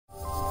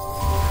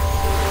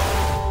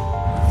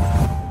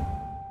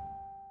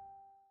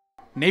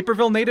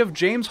Naperville native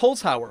James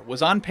Holzhauer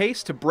was on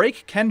pace to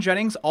break Ken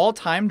Jennings'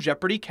 all-time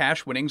Jeopardy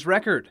cash winnings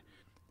record.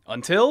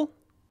 Until...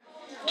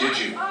 Did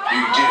you? You did. What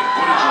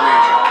did you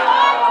wager?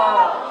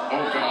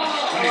 Oh, God.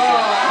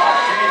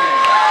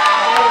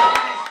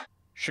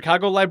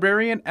 Chicago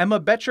librarian Emma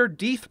Boettcher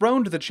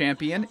dethroned the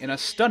champion in a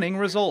stunning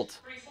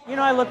result. You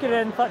know, I looked at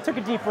it and took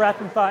a deep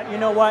breath and thought, you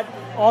know what?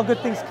 All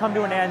good things come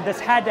to an end. This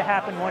had to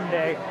happen one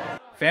day.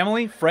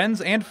 Family, friends,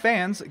 and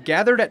fans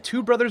gathered at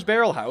Two Brothers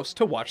Barrel House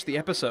to watch the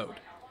episode.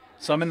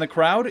 Some in the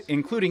crowd,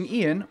 including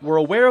Ian, were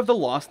aware of the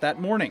loss that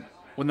morning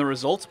when the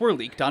results were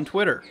leaked on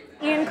Twitter.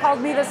 Ian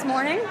called me this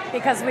morning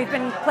because we've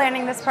been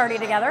planning this party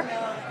together,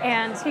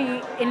 and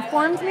he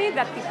informed me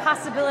that the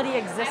possibility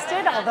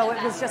existed, although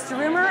it was just a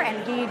rumor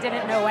and he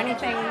didn't know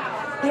anything.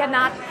 He had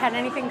not had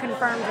anything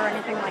confirmed or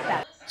anything like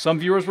that. Some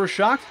viewers were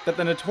shocked that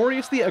the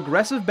notoriously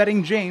aggressive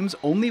betting James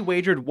only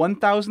wagered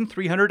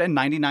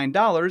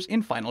 $1,399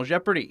 in Final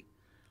Jeopardy!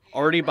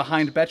 Already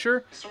behind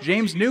Boettcher,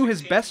 James knew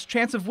his best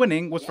chance of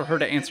winning was for her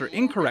to answer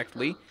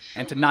incorrectly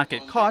and to not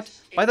get caught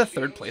by the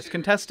third-place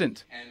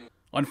contestant.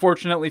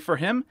 Unfortunately for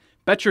him,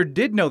 Boettcher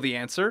did know the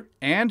answer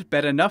and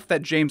bet enough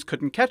that James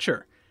couldn't catch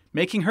her,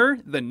 making her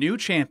the new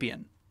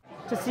champion.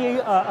 To see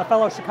a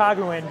fellow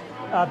Chicagoan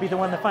be the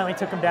one that finally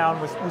took him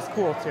down was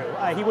cool, too.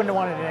 He wouldn't have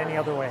wanted it any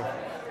other way.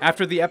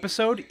 After the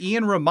episode,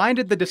 Ian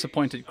reminded the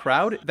disappointed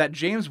crowd that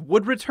James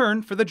would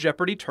return for the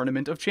Jeopardy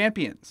Tournament of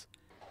Champions,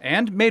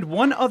 and made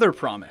one other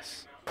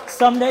promise.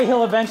 Someday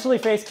he'll eventually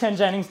face Ken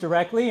Jennings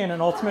directly in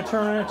an Ultimate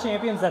Tournament of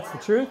Champions, that's the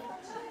truth,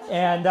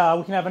 and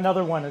we can have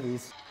another one of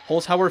these.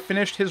 Holzhauer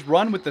finished his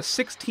run with the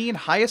 16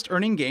 highest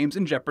earning games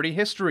in Jeopardy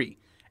history,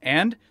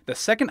 and the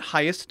second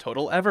highest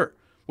total ever,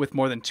 with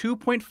more than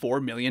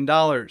 $2.4 million.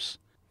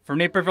 For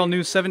Naperville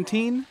News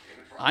 17,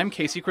 I'm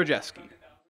Casey Krajewski.